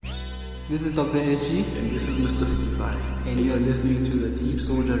This is Dr. SG. And this is Mr. 55. And you are listening to the Deep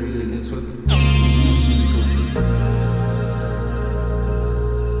Soldier Radio Network. Musical Bliss.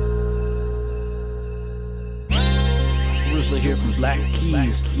 Ruzla here from Black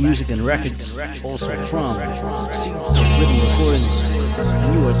Keys Music and Records, also from Seeds of Rhythm Recordings,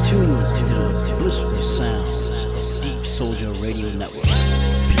 and you are tuned to the blissful sounds of Deep Soldier Radio Network.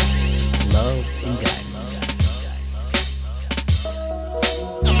 Peace, love, and guidance.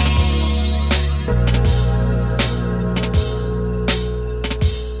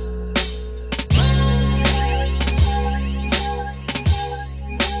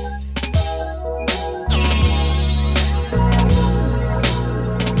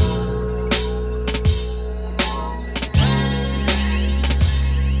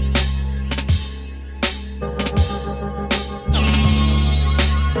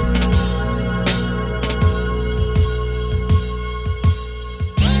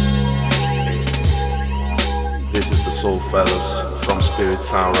 Soul Fellas from Spirit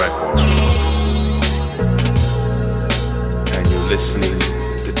Sound Record, and you're listening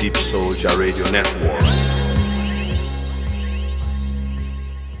to Deep Soldier Radio Network.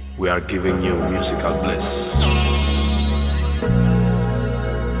 We are giving you musical bliss.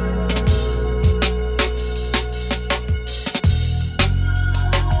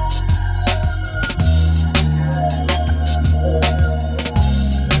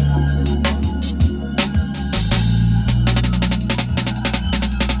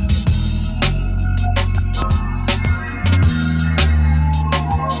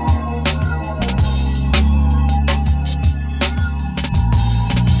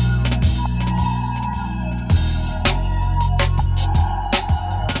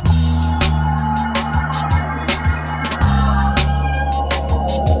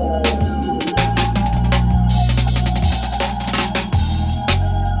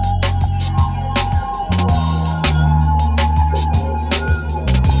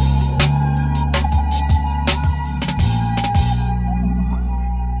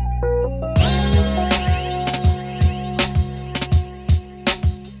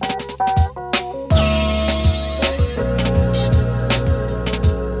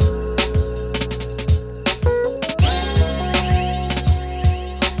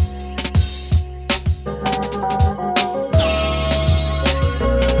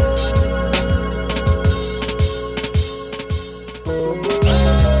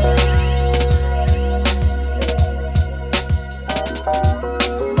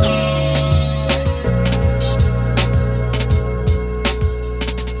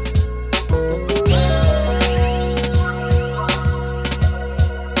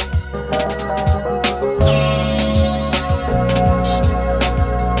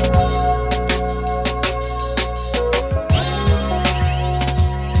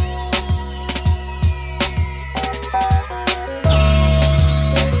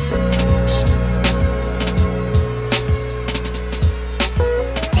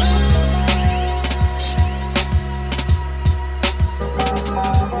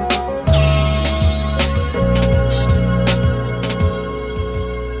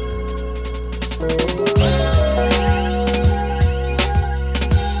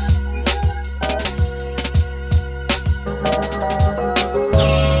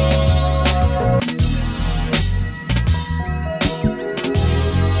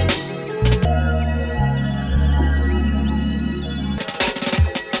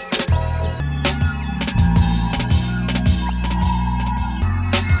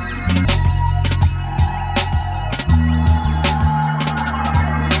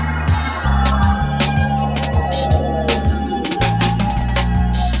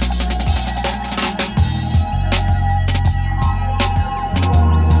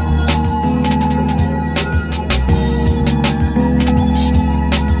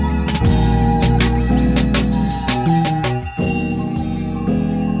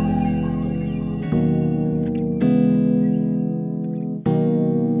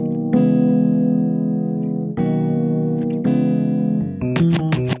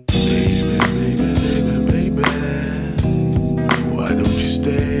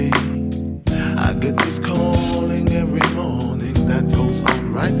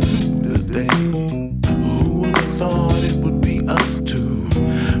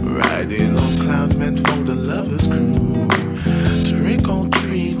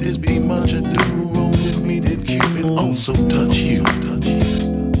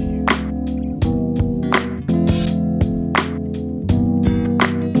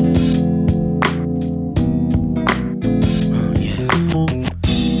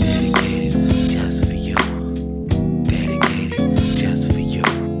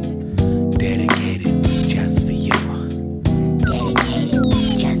 dedicated just for you.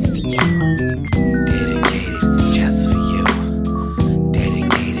 Dedicated just for you. Dedicated just for you.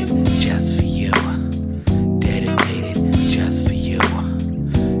 Dedicated just for you. Dedicated just for you.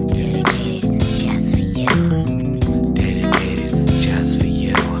 Dedicated just for you. Dedicated just for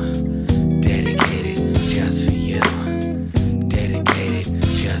you. Dedicated just for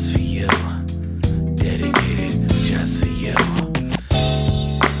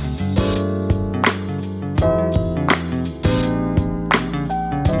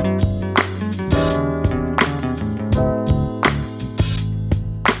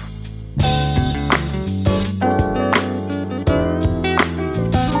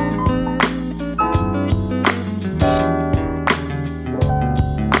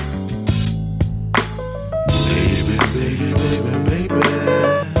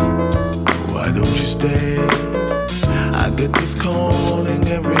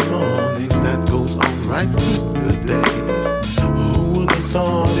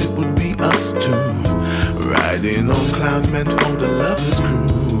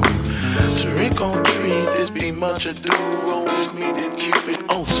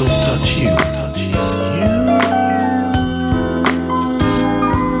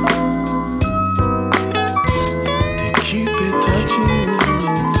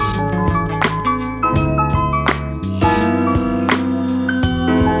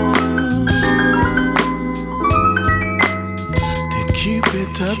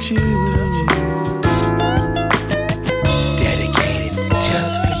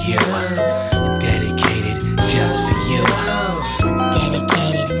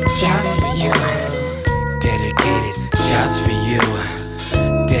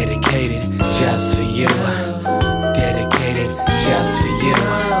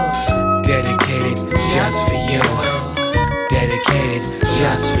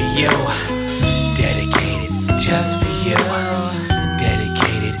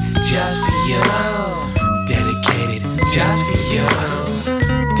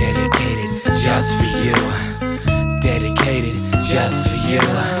you.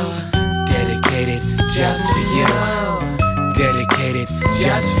 Dedicated just for you. Dedicated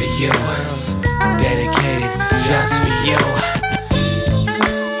just for you. Dedicated just for you.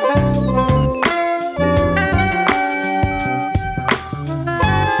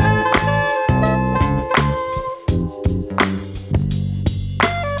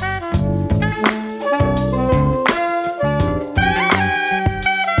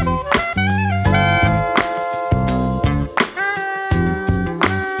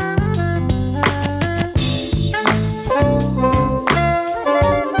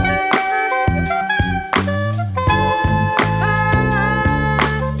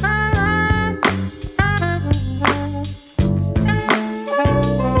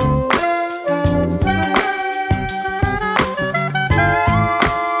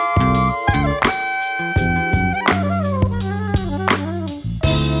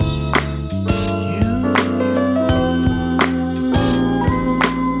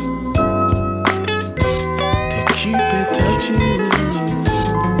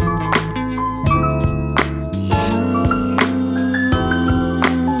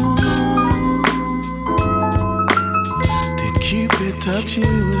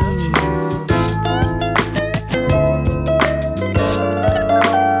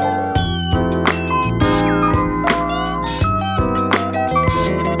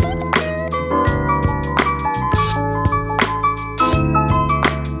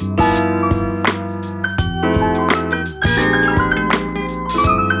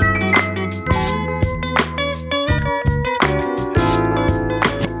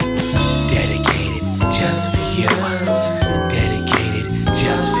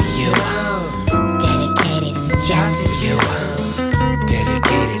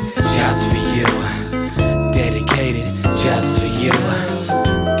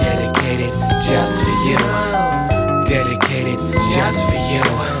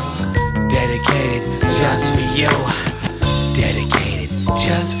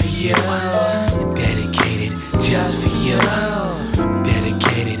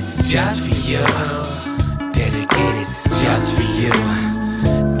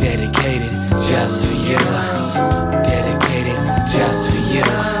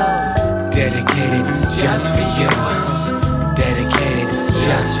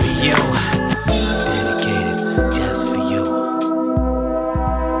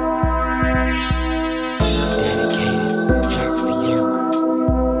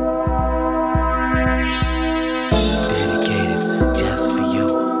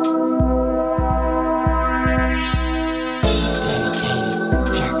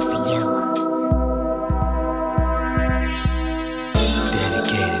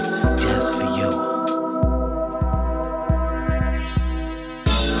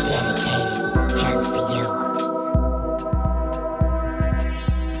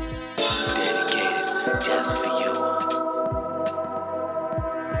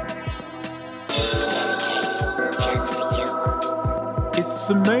 It's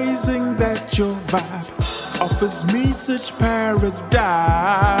amazing that your vibe offers me such paradise.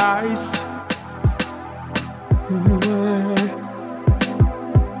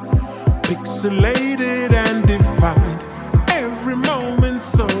 Pixelated and defined, every moment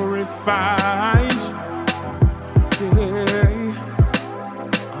so refined.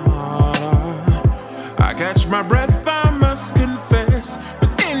 I catch my breath, I must confess,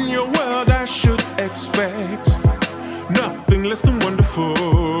 but in your world I should expect nothing less than wonderful.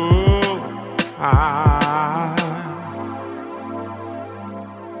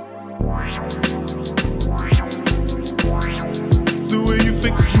 The way you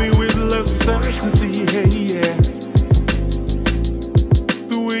fix me with love certainty, hey, yeah.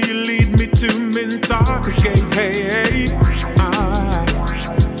 The way you lead me to Mintarka's gate, hey, hey.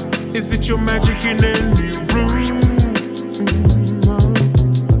 Is it your magic in any room?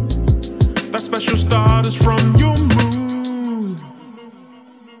 That special stardust from your moon.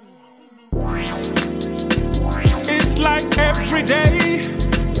 It's like every day,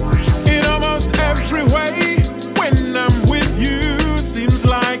 in almost every way. When I'm with you, seems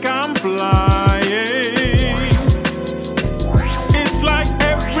like I'm flying. It's like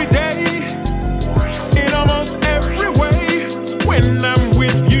every day, in almost every way. When I'm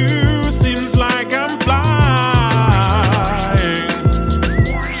with you, seems like I'm flying.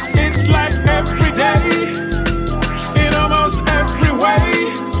 It's like every day, in almost every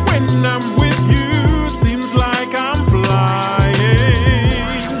way. When I'm with you, seems like I'm flying.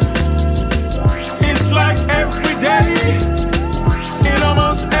 It's like every day, in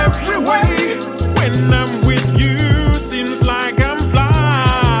almost every way. When I'm with you, seems like I'm flying. It's like every day,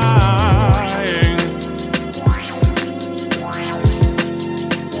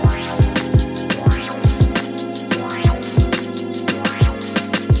 in almost every way.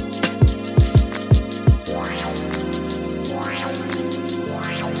 When I'm with you, seems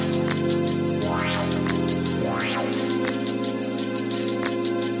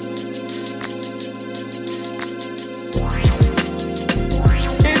like I'm flying.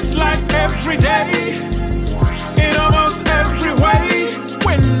 It's like every day,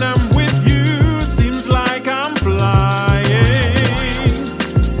 in almost every way. When I'm with you, seems like I'm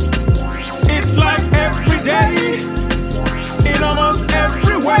flying. It's like every day,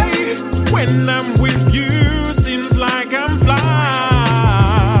 in almost every way.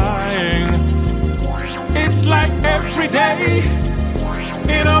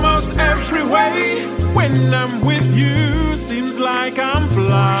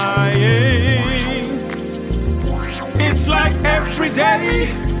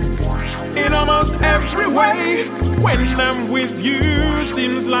 When I'm with you,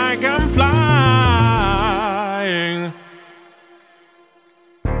 seems like I'm flying. It's like every day, in almost every way.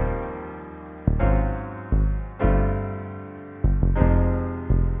 When I'm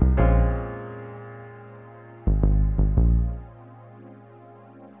with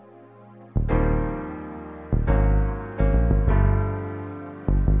you,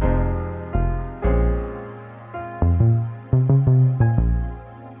 seems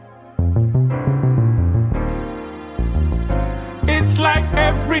like I'm flying. It's like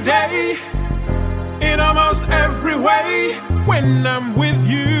every day, in almost every way. When I'm with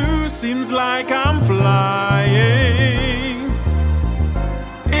you, seems like I'm flying.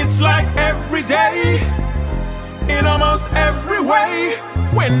 It's like every day, in almost every way.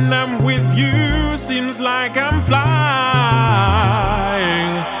 When I'm with you, seems like I'm flying.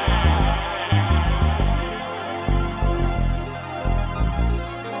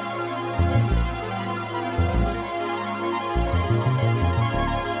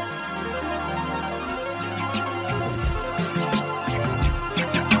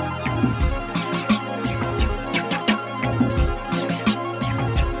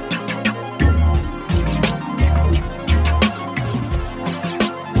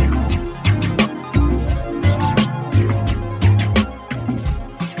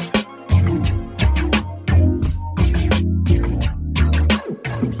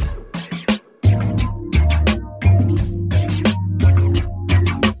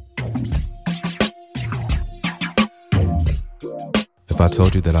 If I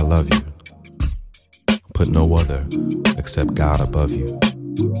told you that I love you, put no other except God above you,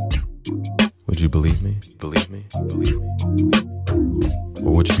 would you believe me? Believe me? Believe me?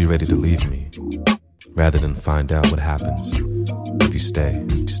 Or would you be ready to leave me, rather than find out what happens if you stay?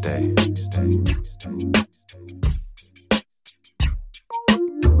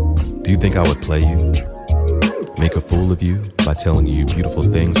 Do you think I would play you? Make a fool of you by telling you beautiful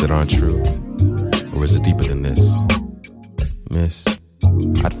things that aren't true? Or is it deeper than this? Miss,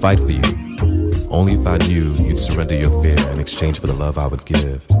 I'd fight for you, Only if I knew you'd surrender your fear in exchange for the love I would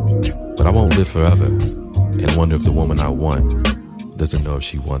give. But I won't live forever and wonder if the woman I want doesn't know if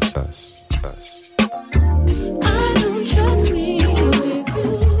she wants us. I don't trust me with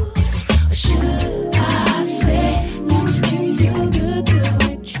you. Or should I say you seem too good to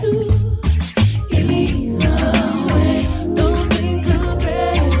be true? Either way, don't think I'm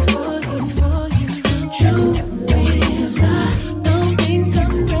ready for you. Truth is, I don't think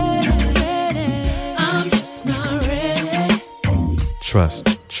I'm ready. I'm just not ready.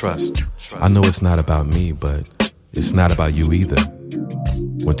 Trust. I know it's not about me, but it's not about you either.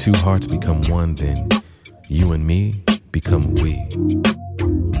 When two hearts become one, then you and me become we.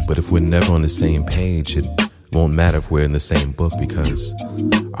 But if we're never on the same page, it won't matter if we're in the same book, because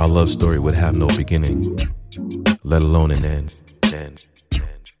our love story would have no beginning, let alone an end.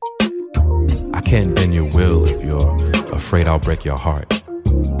 I can't bend your will if you're afraid I'll break your heart.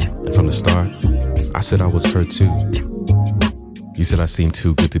 And from the start, I said I was hurt too. You said I seemed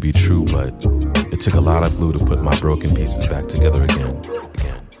too good to be true, but it took a lot of glue to put my broken pieces back together again.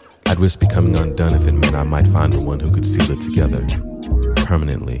 I'd risk becoming undone if it meant I might find the one who could seal it together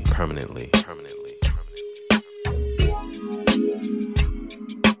permanently.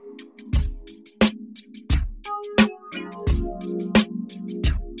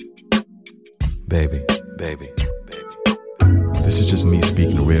 Baby. This is just me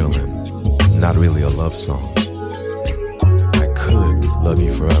speaking real and not really a love song. I could love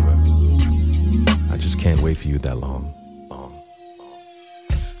you forever. I just can't wait for you that long.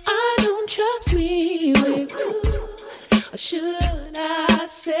 I don't trust me with you. Or should I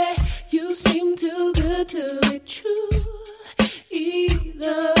say you seem too good to be true?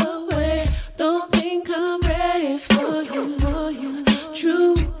 Either way, don't think I'm ready for you.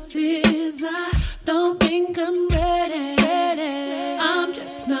 Truth is, I don't think I'm ready. I'm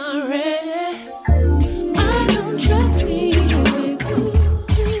just not ready. I don't trust me with you.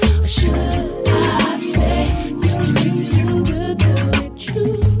 Or should I say you seem too good to be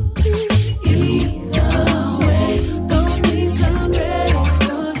true? Either way, don't think I'm ready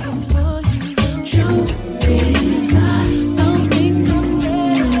for you. Truth is, I don't think I'm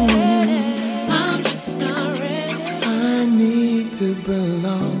ready. I'm just not ready. I need to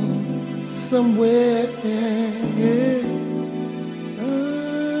belong somewhere.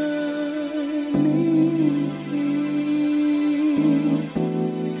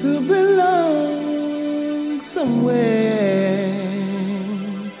 To belong somewhere.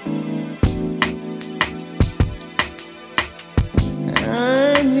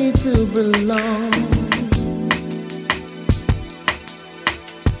 I need to belong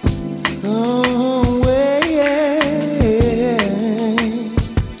somewhere.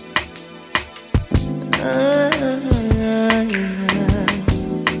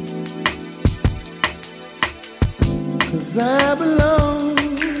 'Cause I belong.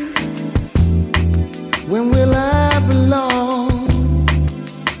 When will I belong?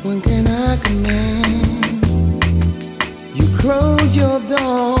 When can I come in? You close your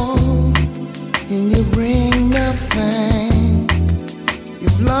door and you bring nothing.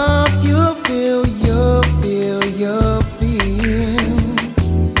 You've lost your feel.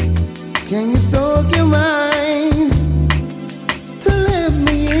 Can you stalk your mind to let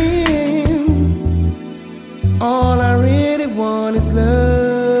me in? All I really want is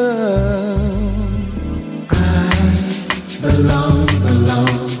love. Belong.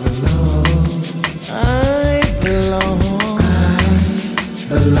 I belong. I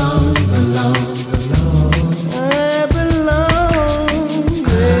belong. I belong.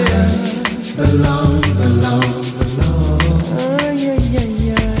 Yeah. Belong.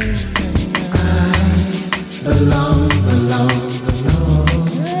 Yeah. I belong.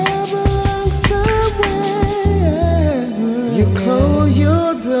 I belong somewhere. You close your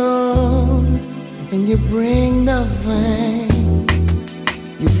door and you bring nothing.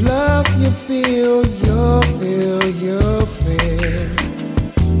 You've lost your feel.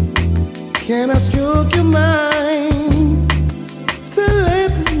 Can I stroke your mind to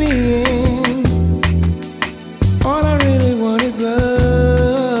let me in? All I really want is love.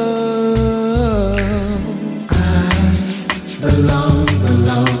 I belong.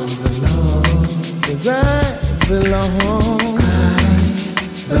 'Cause I belong.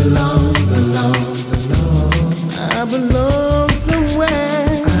 I belong somewhere.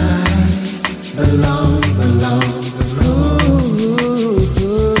 I belong.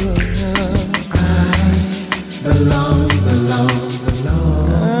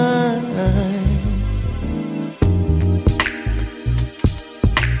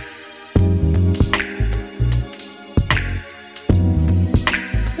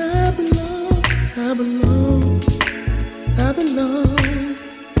 I belong.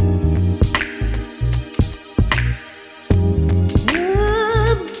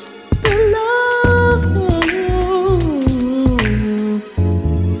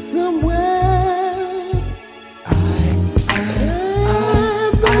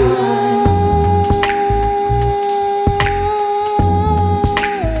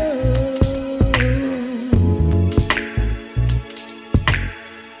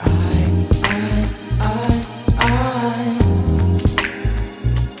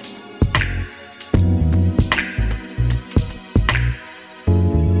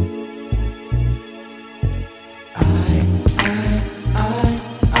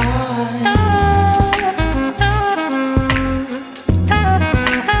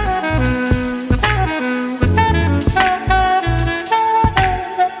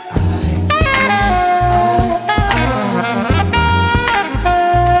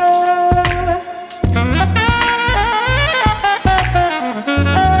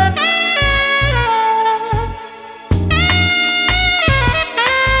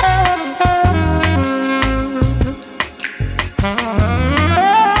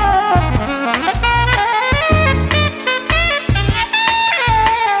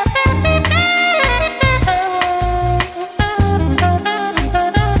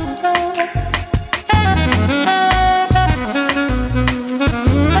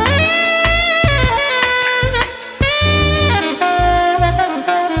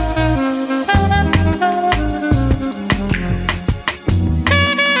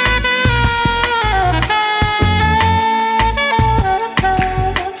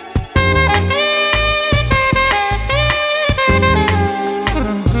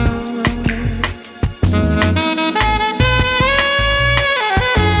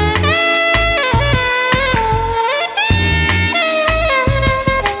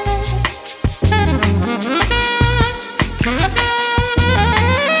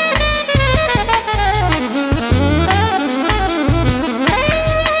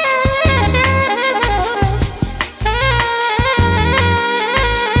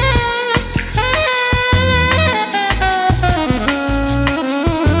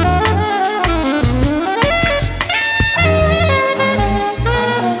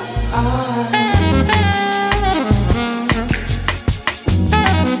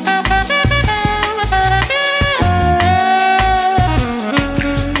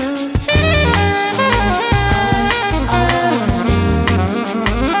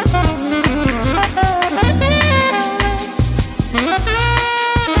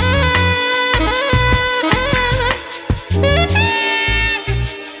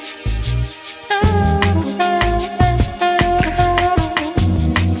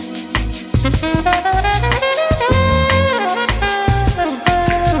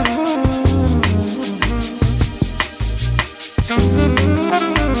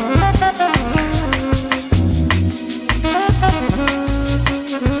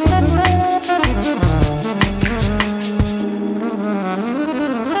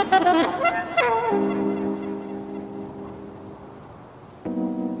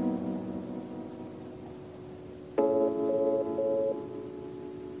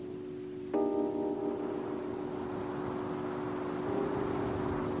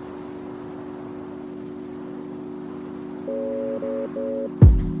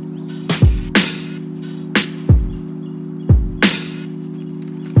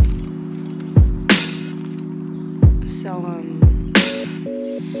 So,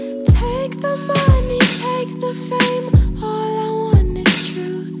 take the money, take the fame. All I want is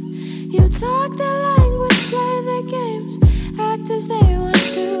truth. You talk their language, play their games, act as they want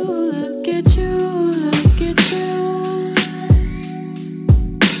to. Look at you, look at you.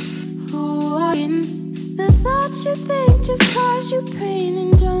 Who are you? The thoughts you think just cause you pain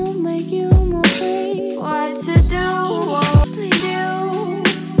and don't make you more free. What to do? What to do?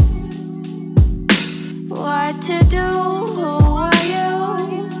 What to do? Who are you?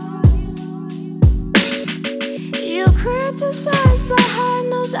 You criticize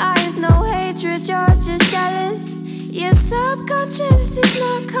behind those eyes, no hatred, you're just jealous. Your subconscious is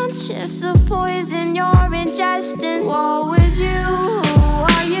not conscious of poison you're ingesting. Woe is you, who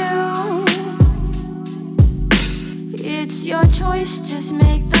are you? It's your choice, just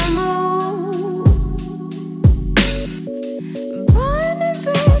make the move.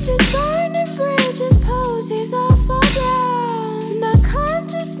 Burning bridges, poses all fall down. Now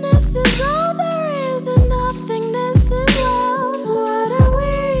consciousness is all there is, and nothingness is well. What are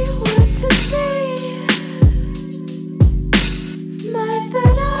we? What to see? My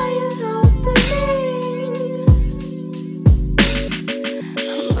third eye is opening.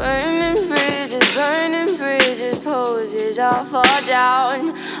 Burning bridges, poses all fall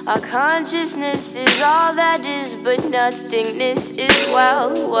down. Our consciousness is all that is, but nothingness is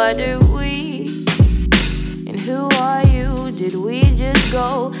well. What are we? And who are you? Did we just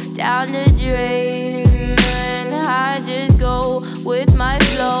go down the drain? And I just go with my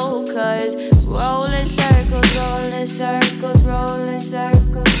flow, 'cause rolling circles, rolling circles, rolling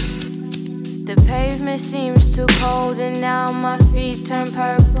circles. The pavement seems too cold, and now my feet turn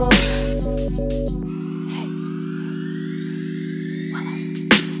purple.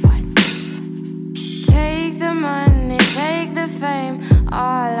 Take the money, take the fame.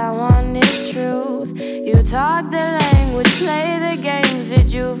 All I want is truth. You talk the language, play the games.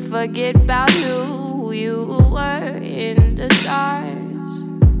 Did you forget about who you were in the stars?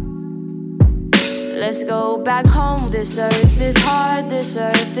 Let's go back home. This earth is hard. This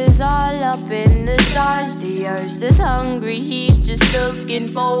earth is all up in the stars. The earth is hungry. He's just looking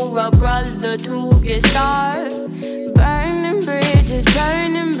for a brother to get started. Burning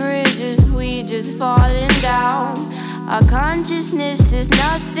bridges, we just falling down. Our consciousness is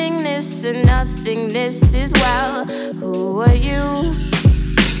nothingness, and nothingness is well. Who are you?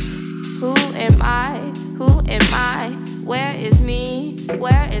 Who am I? Who am I? Where is me?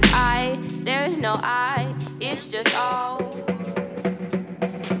 Where is I? There is no I, it's just all.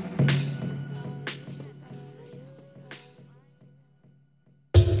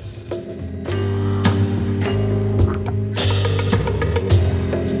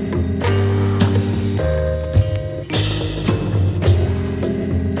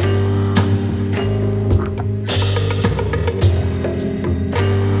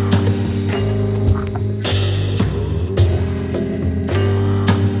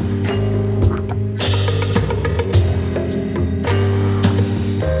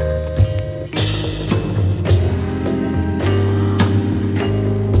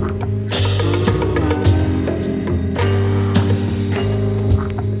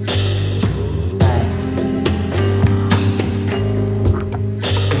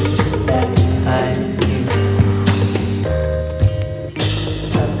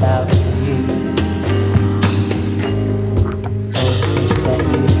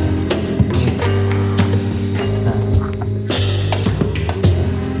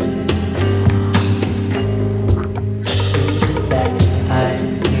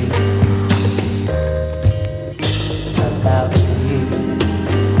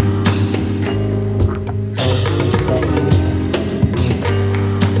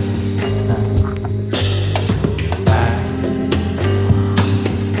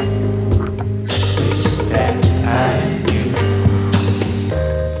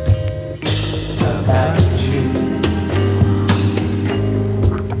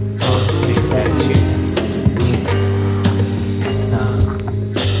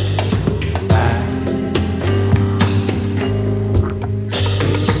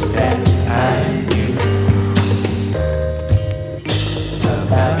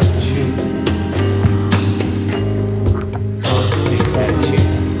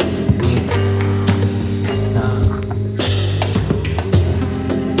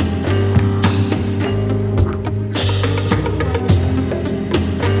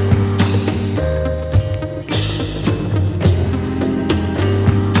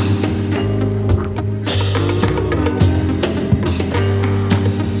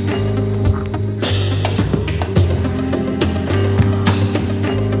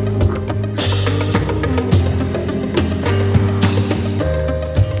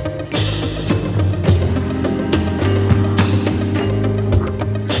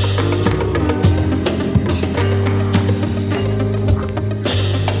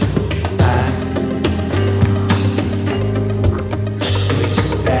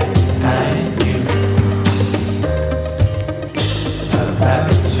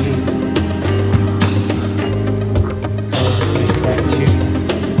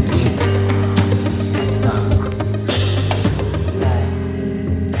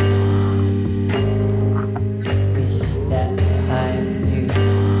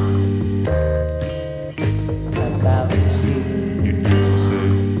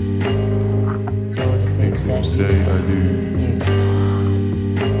 say I do.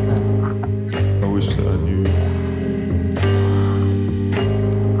 I wish that I knew.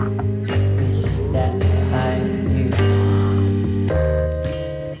 Wish that I knew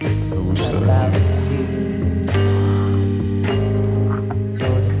I wish that I about knew. you.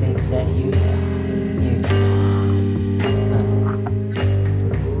 All the things that you knew.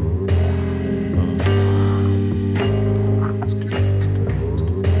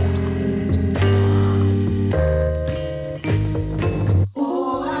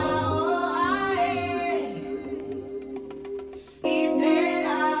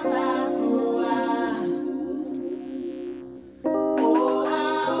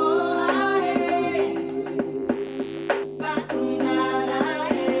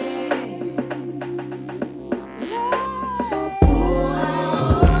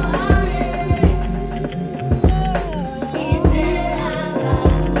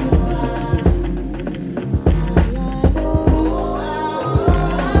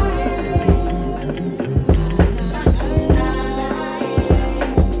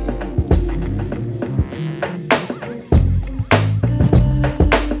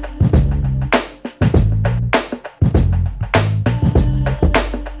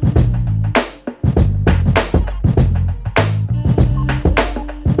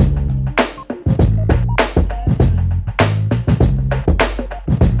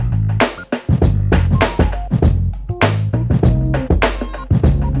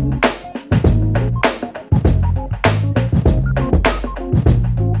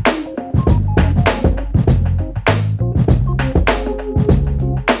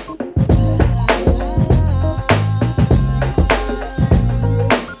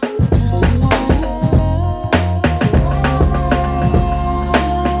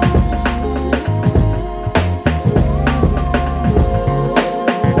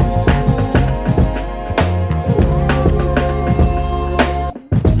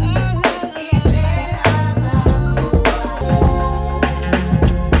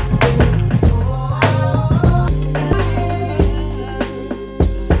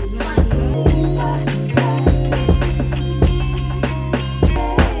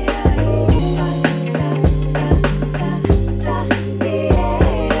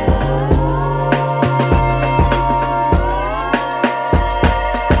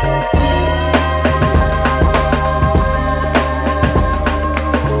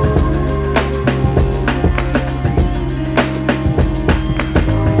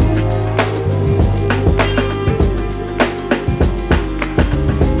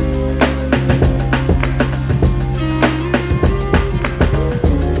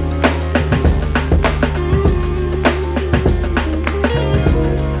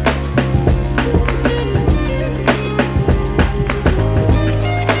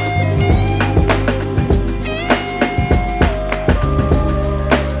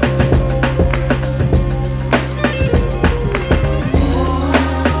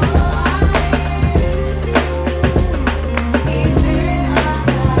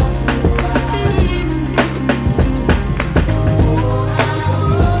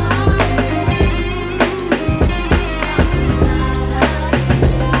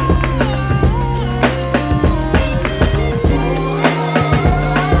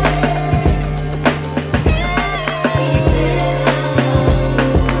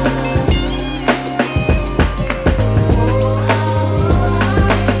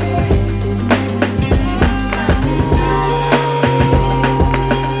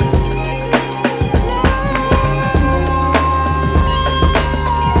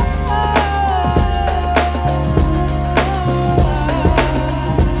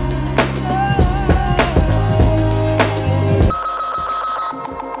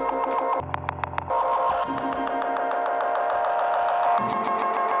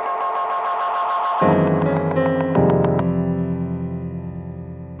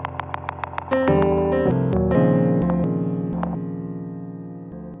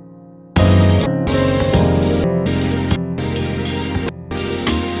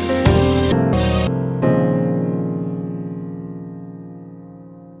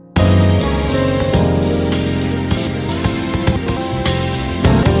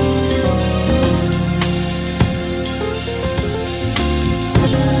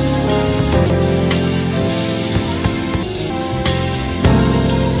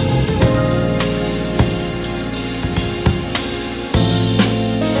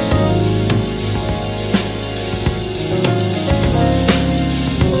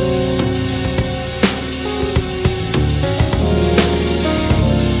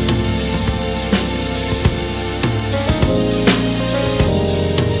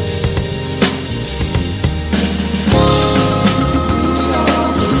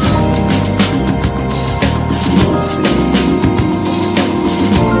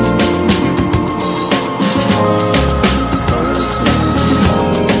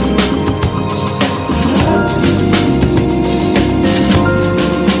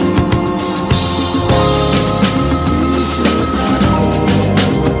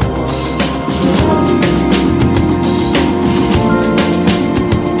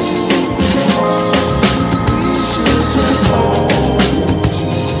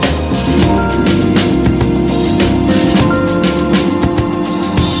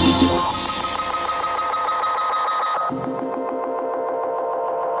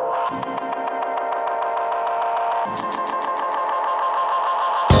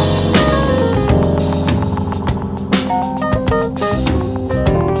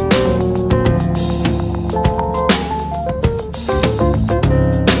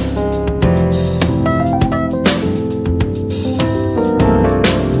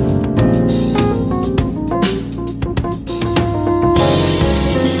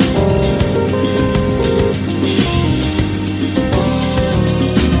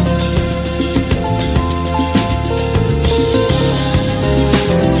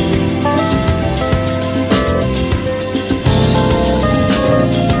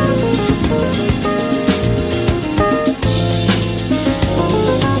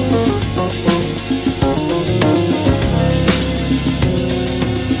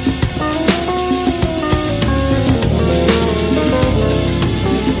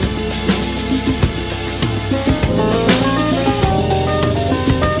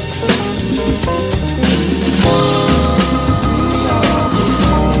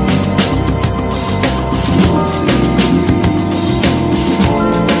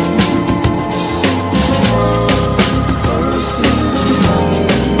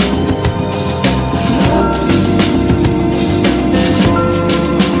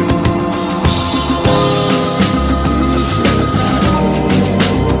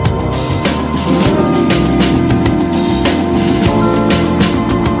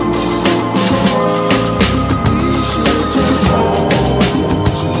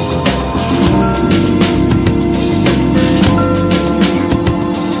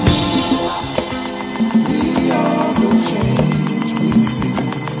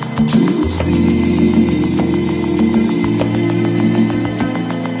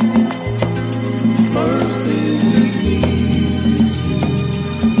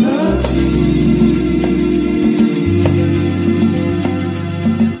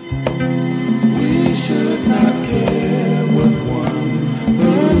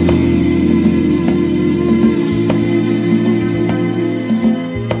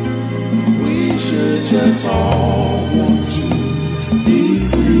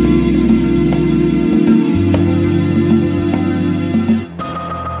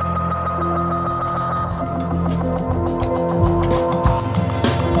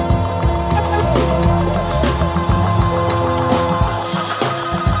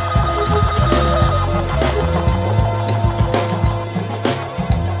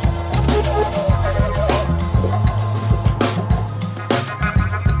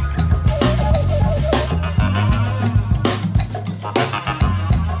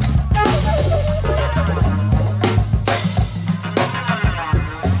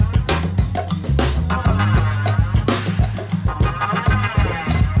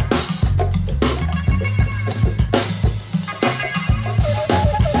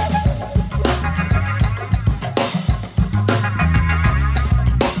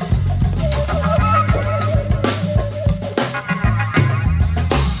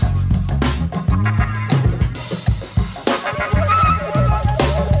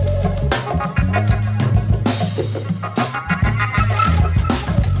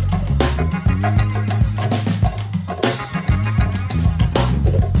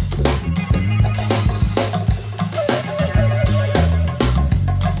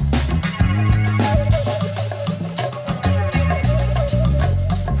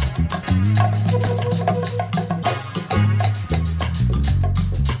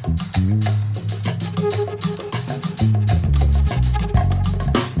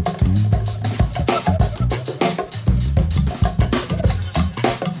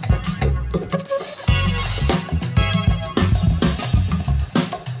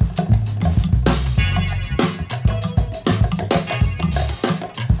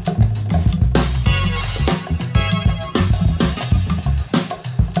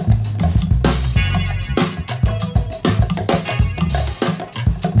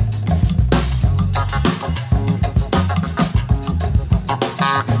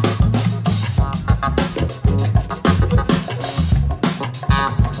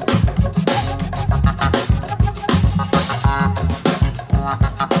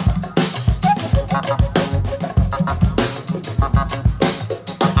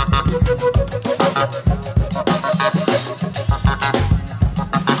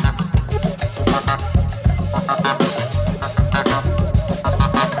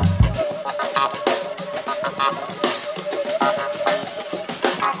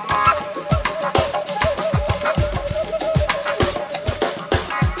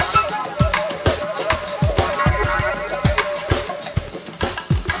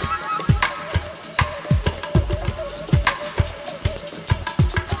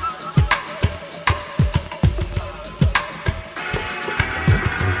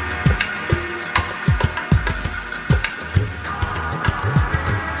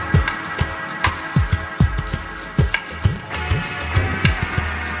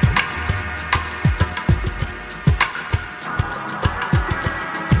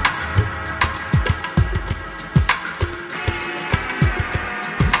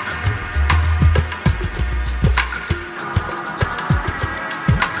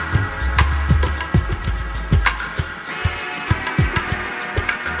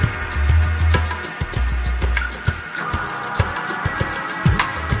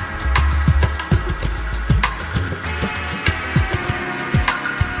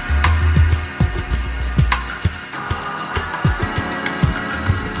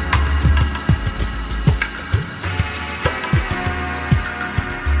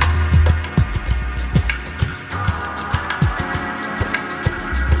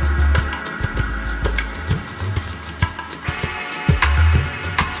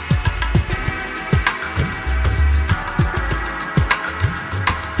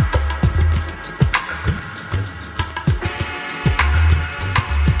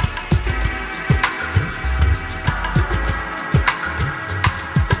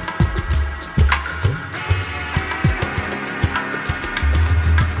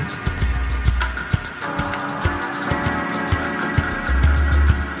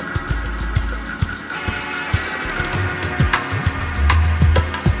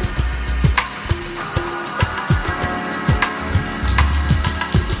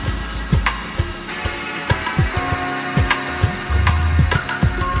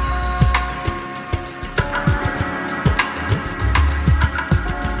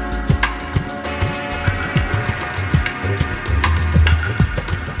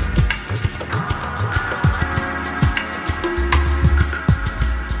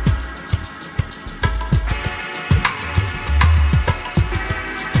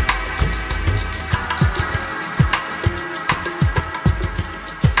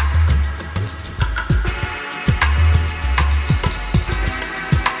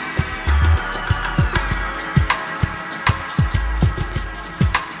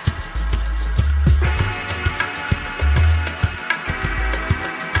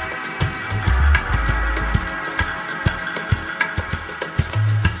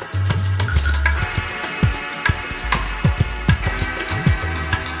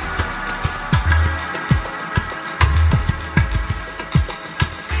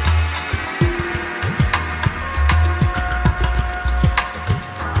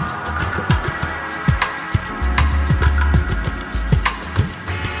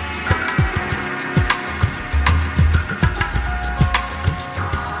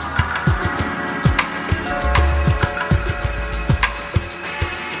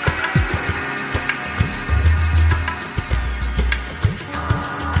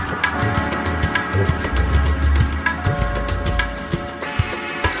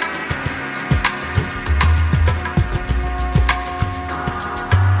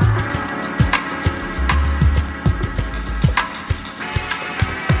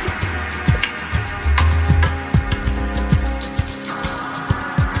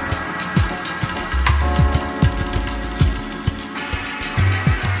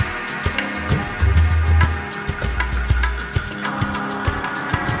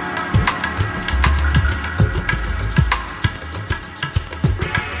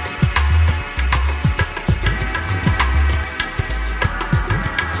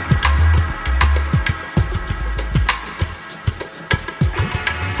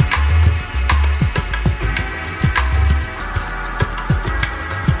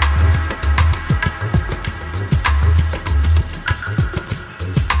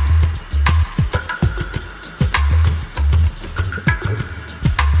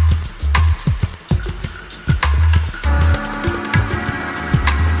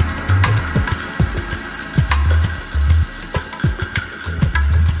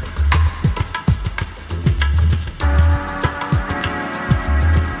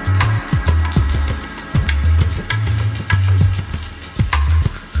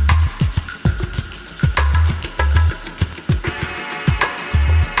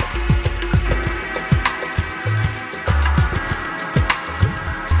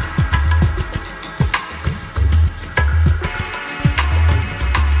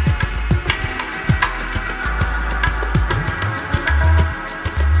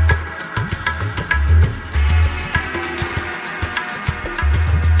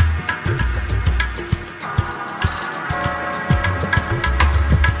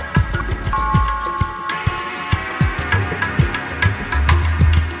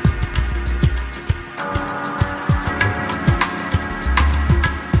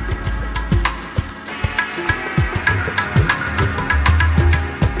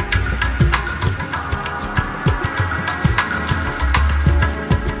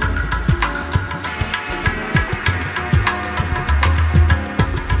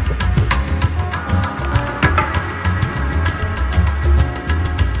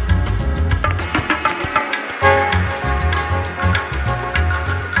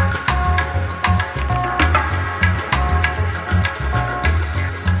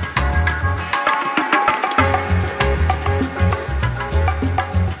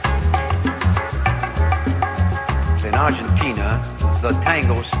 the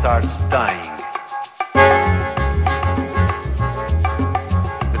tango starts dying.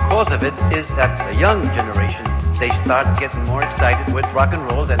 The cause of it is that the young generation, they start getting more excited with rock and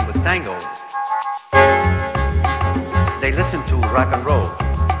roll than with tango. They listen to rock and roll,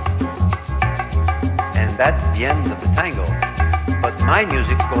 and that's the end of the tango. But my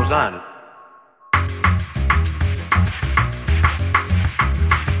music goes on.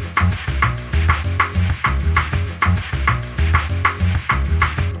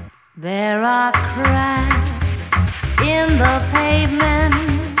 There are cracks in the pavement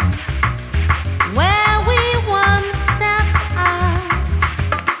where we once stepped out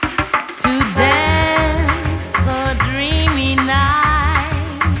to dance the dreamy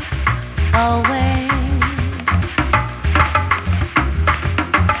night away.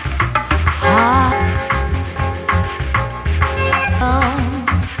 Hearts are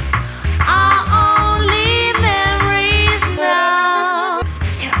only memories now.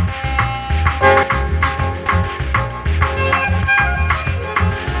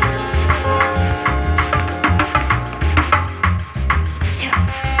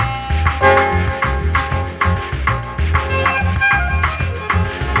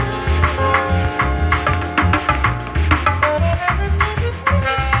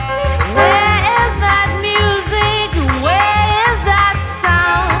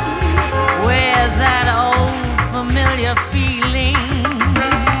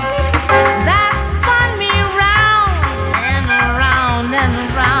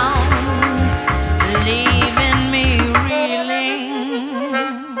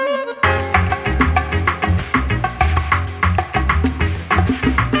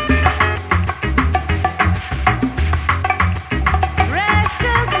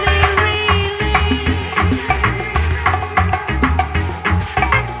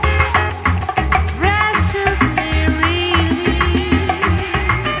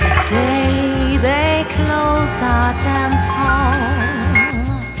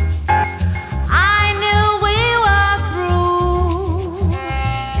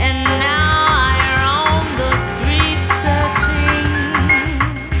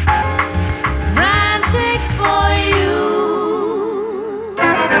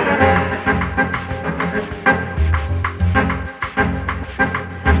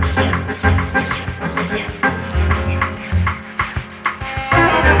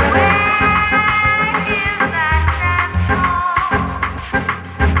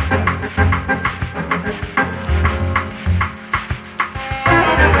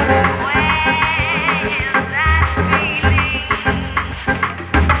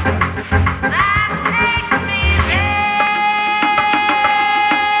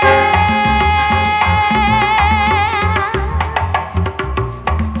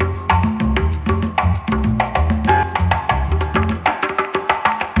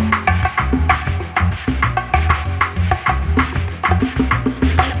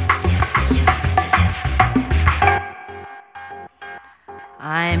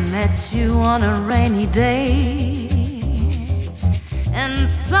 I met you on a rainy day and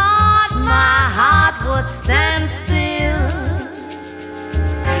thought my heart would stand still.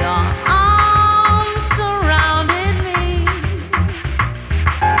 Your arms surrounded me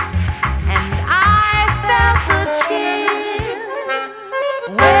and I felt the chill.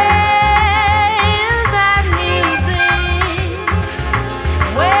 Where is that music?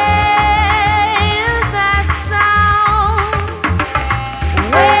 Where is that sound?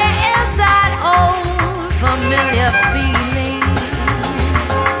 Where is that old familiar feeling?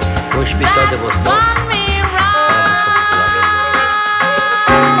 Push beside the that spun me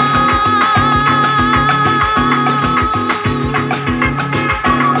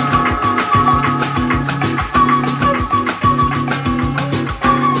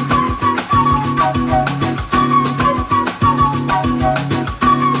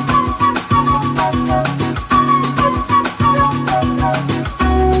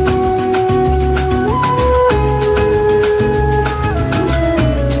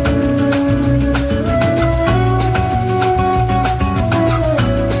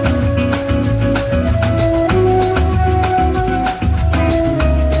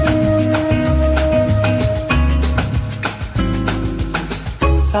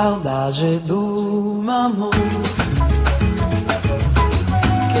Saudade do meu amor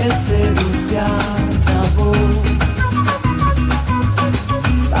que cedo se acabou.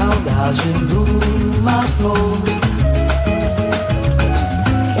 Saudade de uma flor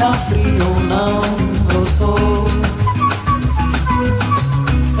que a frio não brotou.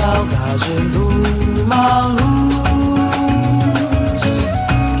 Saudade de uma luz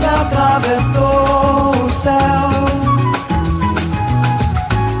que atravessou o céu.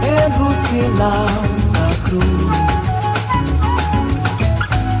 sinal da cruz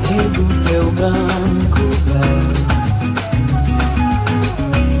e do teu branco véu.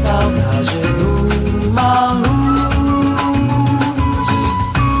 Saudade de uma luz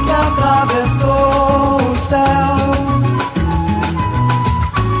que atravessou o céu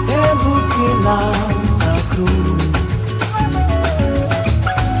e do sinal da cruz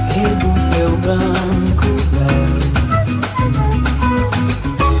e do teu branco véu.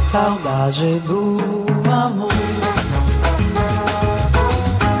 Saudade do amor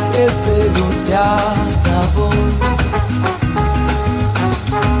que cedo se acabou.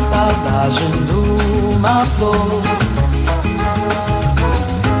 Saudade de uma flor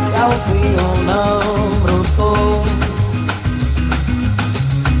que ao frio não brotou.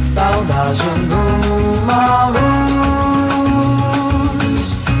 Saudade de uma luz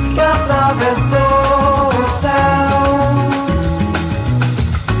que atravessou o céu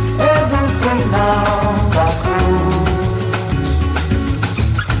e do sinal da cruz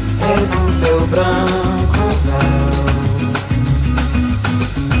e do teu branco véu.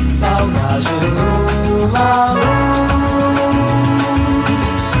 Saudade de uma luz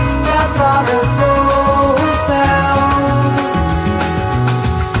que atravessou o céu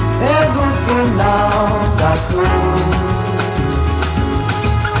e do sinal da cruz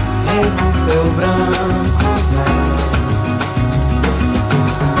e do teu branco véu.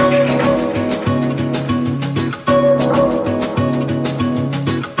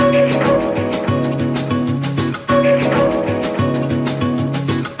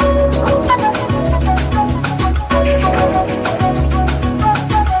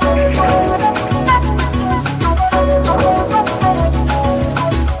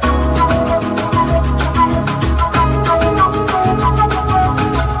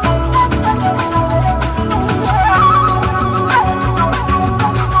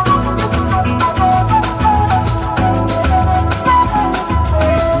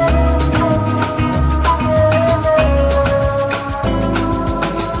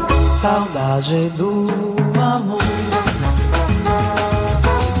 Saudade do amor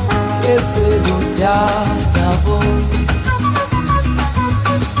que cedo se acabou.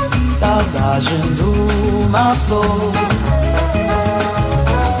 Saudade de uma flor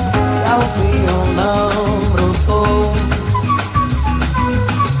que ao frio não brotou.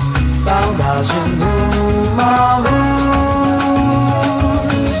 Saudade de uma luz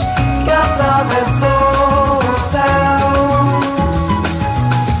que atravessou o céu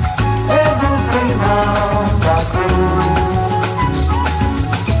da cruz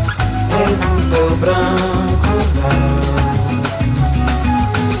e do teu branco